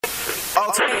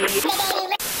Altair Daily.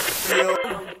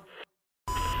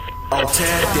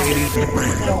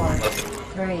 4,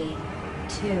 3,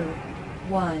 2,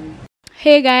 1.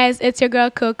 Hey guys, it's your girl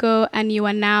Coco, and you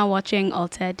are now watching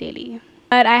Altair Daily.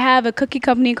 But I have a cookie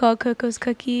company called Coco's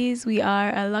Cookies. We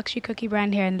are a luxury cookie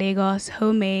brand here in Lagos,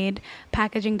 homemade,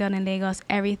 packaging done in Lagos,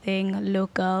 everything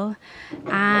local.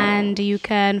 And you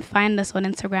can find us on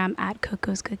Instagram at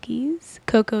Coco's Cookies,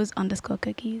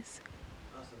 Coco's_cookies.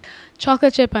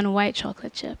 Chocolate chip and white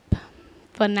chocolate chip.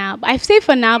 For now. I say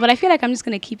for now, but I feel like I'm just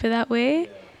going to keep it that way.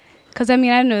 Because, I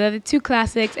don't know, they're the two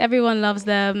classics. Everyone loves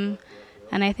them.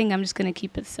 And I think I'm just going to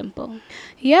keep it simple.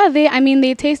 Yeah, they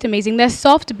taste amazing. They're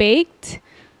soft baked,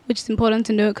 which is important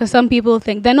to note because some people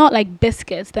think they're not like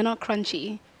biscuits. They're not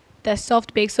crunchy. They're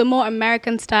soft baked. So more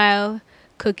American style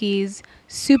cookies,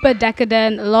 super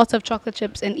decadent, lots of chocolate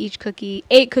chips in each cookie.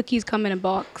 8 cookies come in a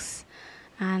box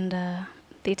and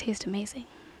they taste amazing.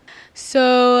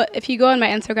 So if you go on my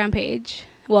Instagram page,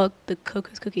 well, the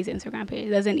Coco's Cookies Instagram page,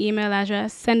 there's an email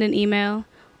address. Send an email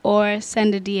or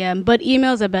send a DM, but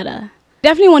emails are better.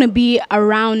 Definitely want to be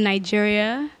around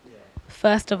Nigeria,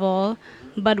 first of all.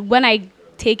 But when I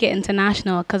take it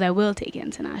international, because I will take it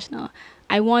international,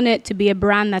 I want it to be a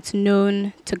brand that's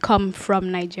known to come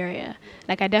from Nigeria.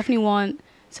 Like, I definitely want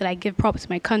to, give props to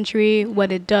my country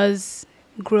when it does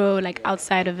grow,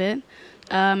 outside of it.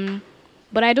 But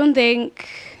I don't think...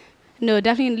 No,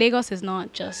 definitely Lagos is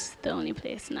not just the only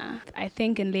place now. I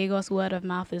think in Lagos, word of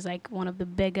mouth is one of the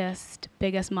biggest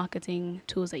marketing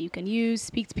tools that you can use.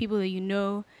 Speak to people that you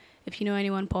know. If you know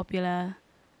anyone popular,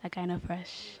 like I know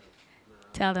Fresh,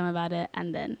 tell them about it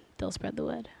and then they'll spread the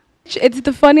word. It's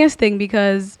the funniest thing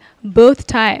because both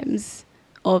times,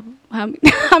 or how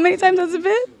many times has it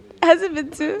been? Has it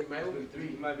been 2?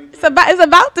 It's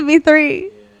about to be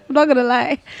 3. I'm not going to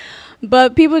lie.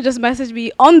 But people just message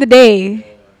me on the day.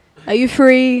 Are you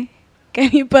free?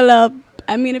 Can you pull up?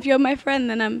 If you're my friend,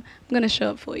 then I'm going to show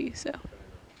up for you. So,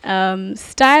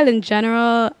 style in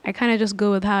general, I kind of just go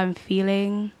with how I'm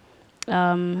feeling.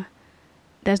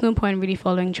 There's no point really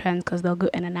following trends because they'll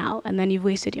go in and out. And then you've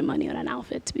wasted your money on an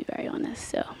outfit, to be very honest.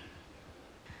 So,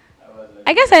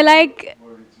 I guess I like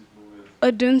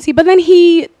Odunsi. But then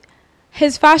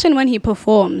his fashion when he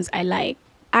performs, I like.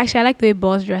 Actually, I like the way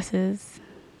Boss dresses.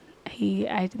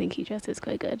 I think he dresses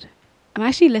quite good. I'm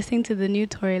actually listening to the new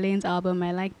Tory Lanez album.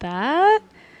 I like that.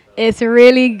 It's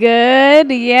really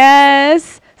good.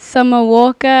 Yes. Summer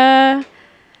Walker.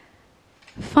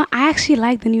 Fun. I actually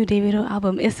like the new Davido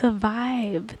album. It's a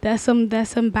vibe. There's some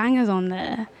bangers on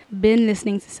there. Been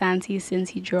listening to Santi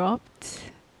since he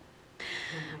dropped.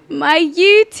 My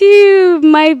YouTube,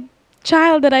 my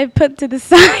child that I put to the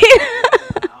side.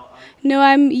 No,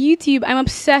 I'm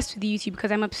obsessed with YouTube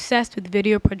because I'm obsessed with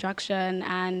video production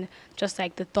and just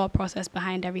the thought process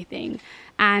behind everything.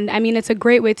 And it's a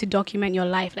great way to document your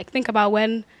life. Think about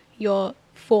when you're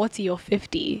 40 or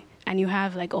 50 and you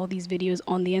have all these videos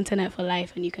on the internet for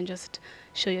life and you can just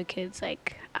show your kids I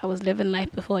was living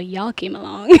life before y'all came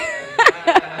along.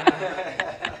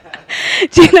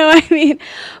 Do you know what I mean?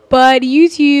 But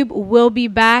YouTube will be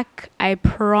back, I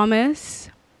promise,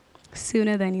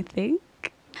 sooner than you think.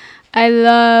 I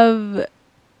love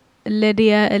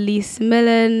Lydia Elise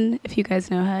Millen. If you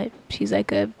guys know her, she's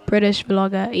a British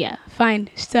vlogger. Yeah, fine,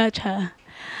 search her.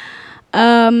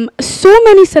 So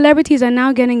many celebrities are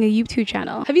now getting a YouTube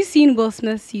channel. Have you seen Will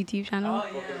Smith's YouTube channel? Oh,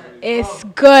 yeah. It's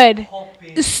good.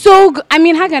 It's so good.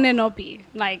 How can it not be?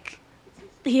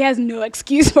 He has no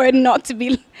excuse for it not to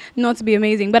be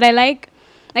amazing. But I like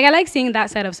seeing that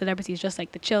side of celebrities, just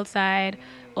the chill side.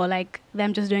 Or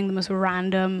them just doing the most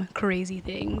random, crazy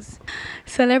things.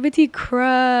 Celebrity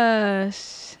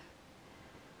crush.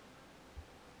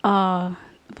 Oh,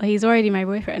 but he's already my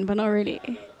boyfriend, but not really.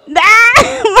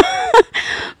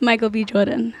 Michael B.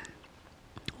 Jordan.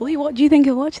 Wait, what do you think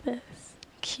he'll watch this?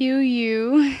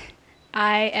 Quinoa.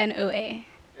 I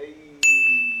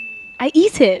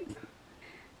eat it.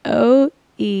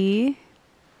 OESOPH.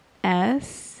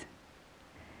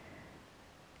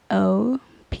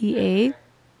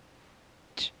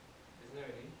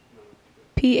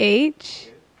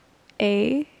 PHAG.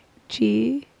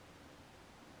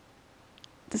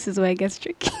 This is where it gets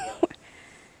tricky.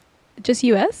 Just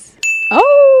US?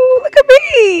 Oh, look at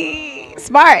me!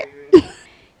 Smart.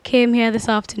 Came here this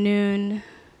afternoon,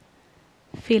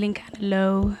 feeling kind of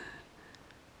low,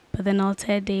 but then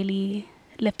Altair Daily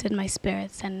lifted my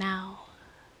spirits, and now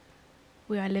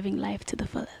we are living life to the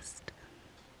fullest.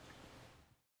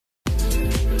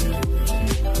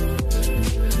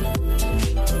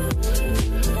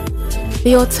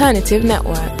 The Alternative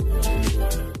Network.